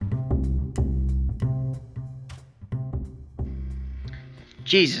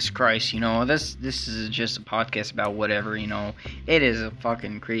Jesus Christ, this is just a podcast about whatever, It is a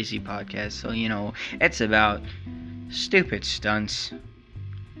fucking crazy podcast, so, it's about stupid stunts.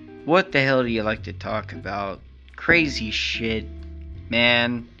 What the hell do you like to talk about? Crazy shit,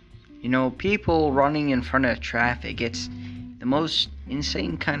 man. People running in front of traffic, it's the most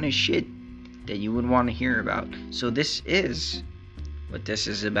insane kind of shit that you would want to hear about. So this is what this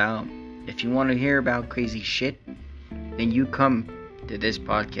is about. If you want to hear about crazy shit, then you come to this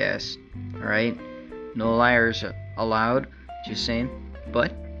podcast, alright? No liars allowed, just saying.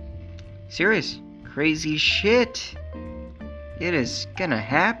 But, serious, crazy shit. It is gonna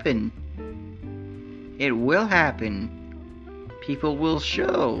happen. It will happen. People will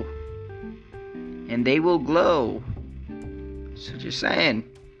show. And they will glow. So just saying.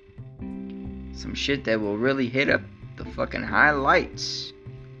 Some shit that will really hit up the fucking highlights.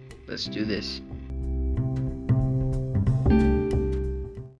 Let's do this.